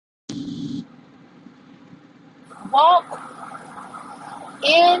walk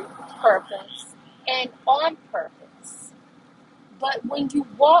in purpose and on purpose. But when you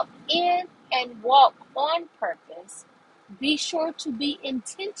walk in and walk on purpose, be sure to be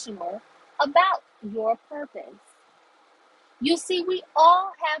intentional about your purpose. You see, we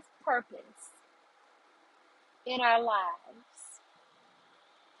all have purpose in our lives.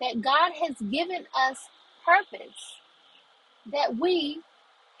 That God has given us purpose that we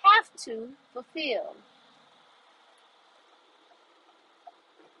have to fulfill.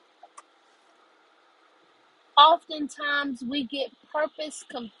 Oftentimes we get purpose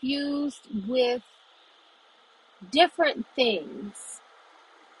confused with different things.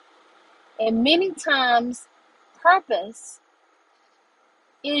 And many times purpose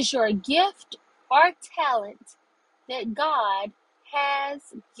is your gift or talent that God has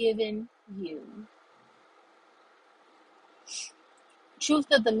given you. Truth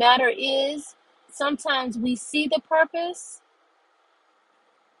of the matter is, sometimes we see the purpose,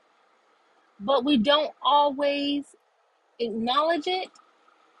 but we don't always acknowledge it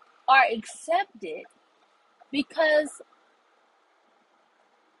or accept it because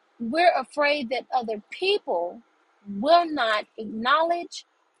we're afraid that other people will not acknowledge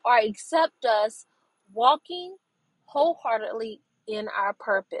or accept us walking wholeheartedly in our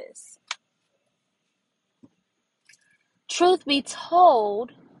purpose. Truth be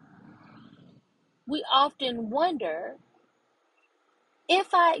told, we often wonder,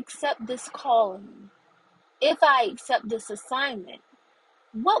 if I accept this calling, if I accept this assignment,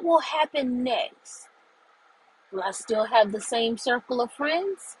 what will happen next? Will I still have the same circle of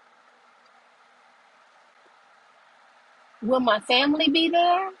friends? Will my family be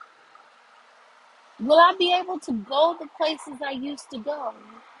there? Will I be able to go the places I used to go?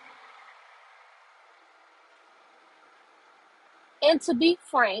 And to be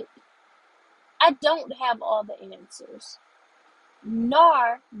frank, I don't have all the answers,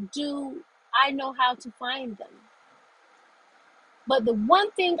 nor do I know how to find them. But the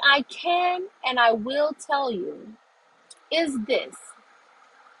one thing I can and I will tell you is this.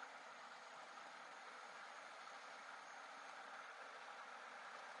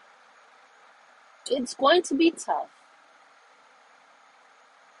 It's going to be tough.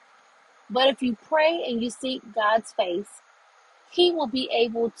 But if you pray and you seek God's face, He will be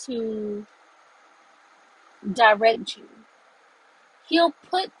able to direct you. He'll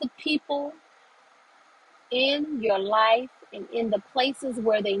put the people in your life and in the places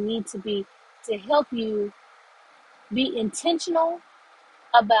where they need to be to help you be intentional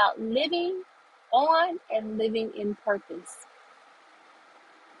about living on and living in purpose.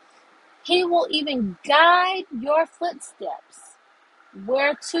 He will even guide your footsteps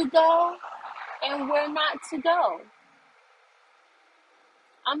where to go and where not to go.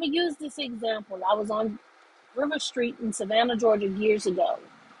 I'm going to use this example. I was on River Street in Savannah, Georgia years ago.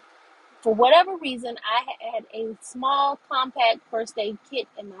 For whatever reason, I had a small compact first aid kit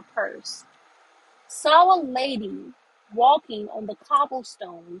in my purse. Saw a lady walking on the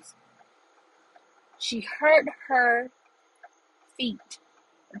cobblestones. She hurt her feet,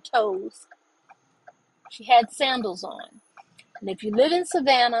 her toes. She had sandals on. And if you live in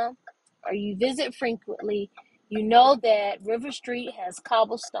Savannah or you visit frequently, you know that River Street has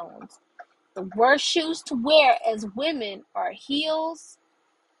cobblestones. The worst shoes to wear as women are heels,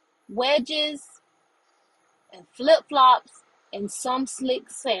 wedges, and flip-flops, and some slick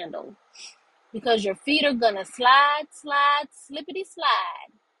sandals. Because your feet are going to slide, slippity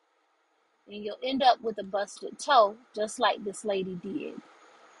slide. And you'll end up with a busted toe, just like this lady did.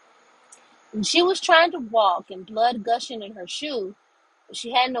 And she was trying to walk and blood gushing in her shoe, but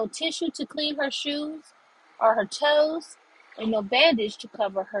she had no tissue to clean her shoes or her toes, and no bandage to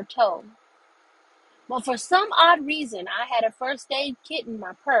cover her toe. But for some odd reason, I had a first aid kit in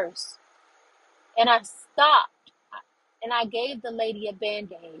my purse, and I stopped, and I gave the lady a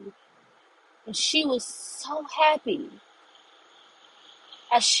Band-Aid, and she was so happy.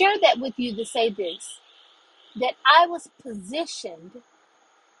 I share that with you to say this, that I was positioned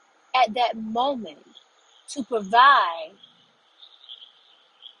at that moment to provide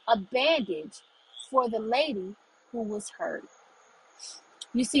a bandage for the lady who was hurt.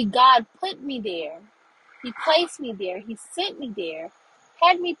 You see, God put me there. He placed me there. He sent me there.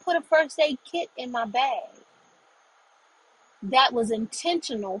 Had me put a first aid kit in my bag. That was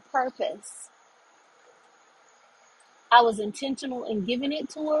intentional purpose. I was intentional in giving it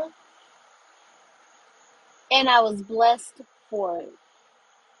to her. And I was blessed for it.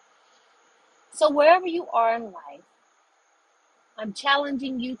 So wherever you are in life, I'm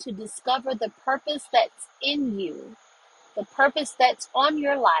challenging you to discover the purpose that's in you, the purpose that's on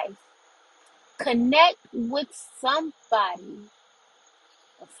your life. Connect with somebody,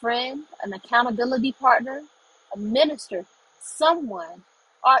 a friend, an accountability partner, a minister, someone,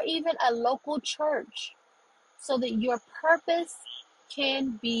 or even a local church, so that your purpose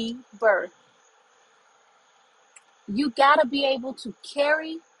can be birthed. You got to be able to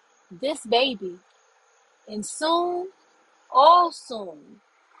carry this baby, and soon, all soon,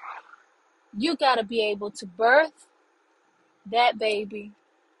 you got to be able to birth that baby.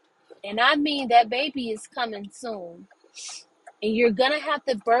 And I mean, that baby is coming soon. And you're going to have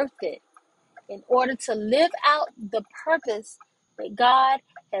to birth it in order to live out the purpose that God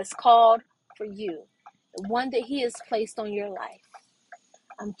has called for you, the one that He has placed on your life.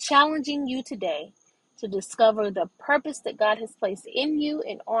 I'm challenging you today to discover the purpose that God has placed in you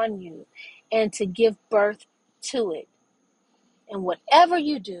and on you, and to give birth to it. And whatever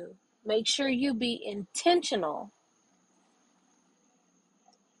you do, make sure you be intentional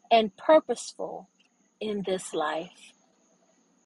and purposeful in this life.